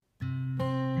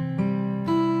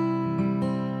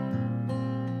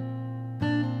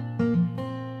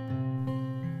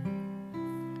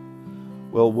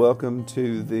Well, welcome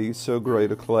to the So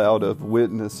Great a Cloud of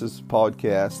Witnesses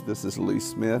podcast. This is Lee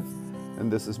Smith,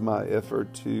 and this is my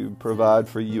effort to provide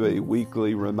for you a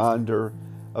weekly reminder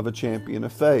of a champion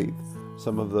of faith.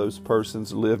 Some of those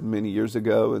persons lived many years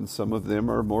ago, and some of them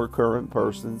are more current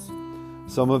persons.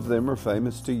 Some of them are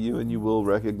famous to you, and you will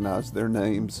recognize their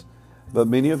names. But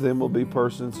many of them will be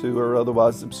persons who are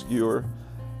otherwise obscure,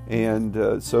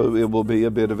 and so it will be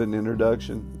a bit of an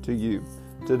introduction to you.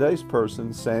 Today's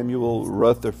person, Samuel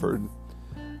Rutherford,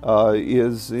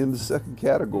 is in the second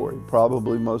category.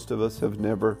 Probably most of us have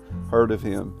never heard of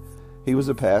him. He was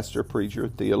a pastor, preacher,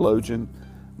 theologian,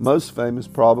 most famous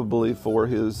probably for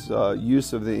his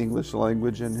use of the English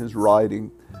language and his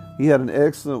writing. He had an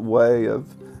excellent way of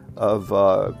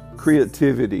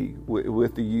creativity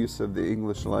with the use of the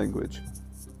English language.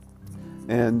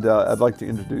 And I'd like to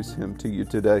introduce him to you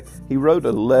today. He wrote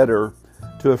a letter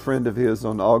to a friend of his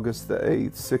on August the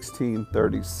 8th,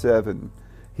 1637.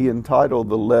 He entitled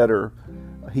the letter,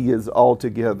 "He is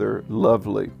Altogether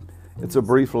Lovely." It's a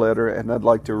brief letter, and I'd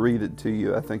like to read it to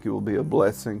you. I think it will be a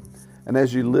blessing. And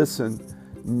as you listen,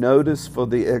 notice for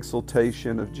the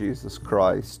exaltation of Jesus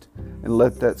Christ, and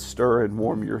let that stir and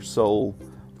warm your soul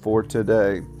for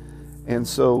today. And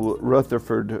so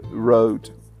Rutherford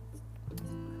wrote,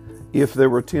 "If there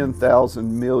were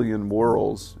 10,000 million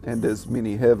worlds and as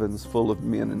many heavens full of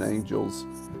men and angels,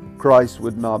 Christ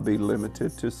would not be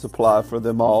limited to supply for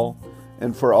them all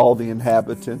and for all the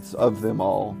inhabitants of them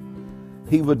all.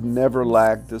 He would never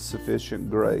lack the sufficient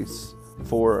grace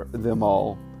for them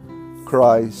all.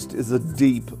 Christ is a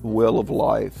deep well of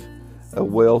life, a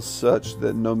well such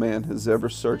that no man has ever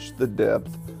searched the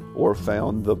depth or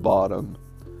found the bottom.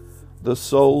 The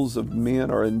souls of men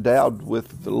are endowed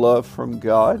with the love from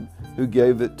God, who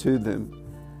gave it to them.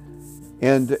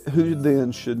 And who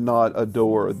then should not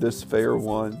adore this fair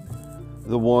one,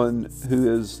 the one who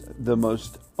is the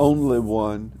most only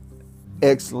one,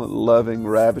 excellent, loving,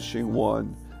 ravishing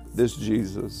one, this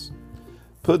Jesus?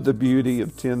 Put the beauty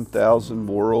of 10,000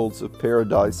 worlds of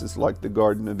paradises like the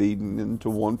Garden of Eden into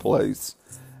one place,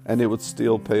 and it would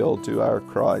still pale to our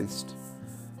Christ.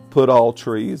 Put all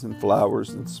trees and flowers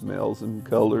and smells and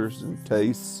colors and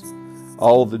tastes,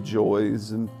 all the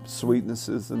joys and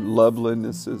sweetnesses and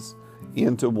lovelinesses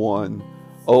into one.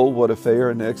 Oh, what a fair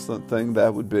and excellent thing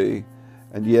that would be.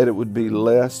 And yet it would be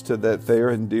less to that fair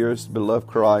and dearest beloved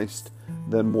Christ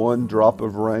than one drop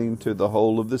of rain to the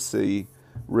whole of the sea,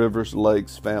 rivers,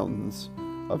 lakes, fountains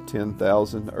of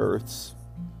 10,000 earths.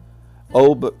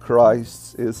 Oh, but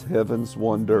Christ is heaven's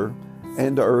wonder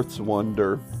and earth's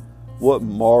wonder. What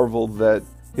marvel that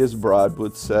his bride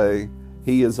would say,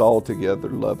 he is altogether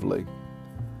lovely.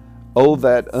 Oh,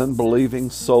 that unbelieving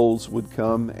souls would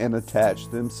come and attach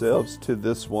themselves to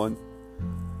this one.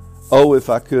 Oh,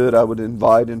 if I could, I would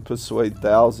invite and persuade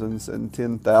thousands and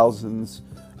 10,000s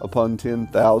upon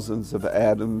 10,000s of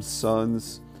Adam's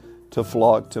sons to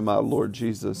flock to my Lord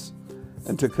Jesus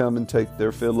and to come and take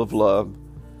their fill of love.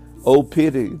 Oh,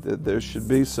 pity that there should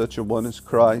be such a one as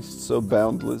Christ, so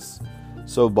boundless,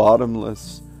 so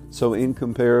bottomless, so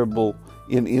incomparable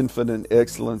in infinite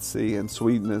excellency and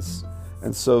sweetness,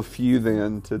 and so few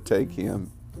then to take him.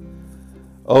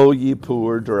 O ye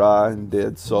poor, dry, and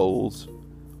dead souls,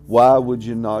 why would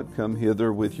you not come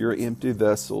hither with your empty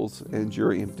vessels and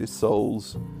your empty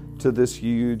souls to this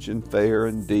huge and fair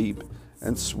and deep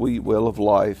and sweet well of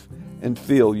life, and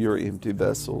fill your empty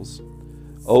vessels?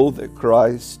 Oh, that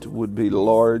Christ would be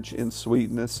large in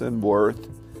sweetness and worth,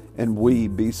 and we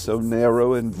be so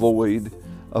narrow and void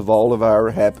of all of our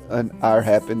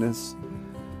happiness,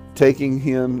 taking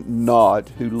him not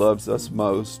who loves us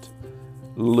most,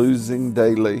 losing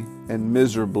daily and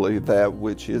miserably that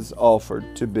which is offered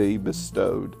to be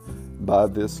bestowed by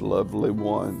this lovely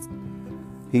one.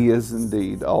 He is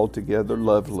indeed altogether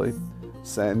lovely.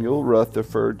 Samuel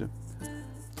Rutherford,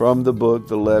 from the book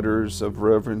The Letters of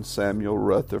Reverend Samuel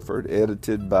Rutherford,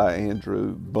 edited by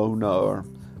Andrew Bonar,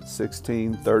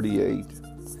 1638.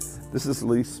 This is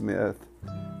Lee Smith,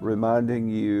 reminding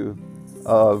you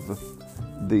of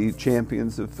the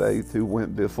champions of faith who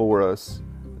went before us,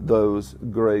 those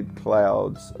great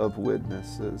clouds of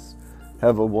witnesses.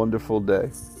 Have a wonderful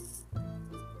day.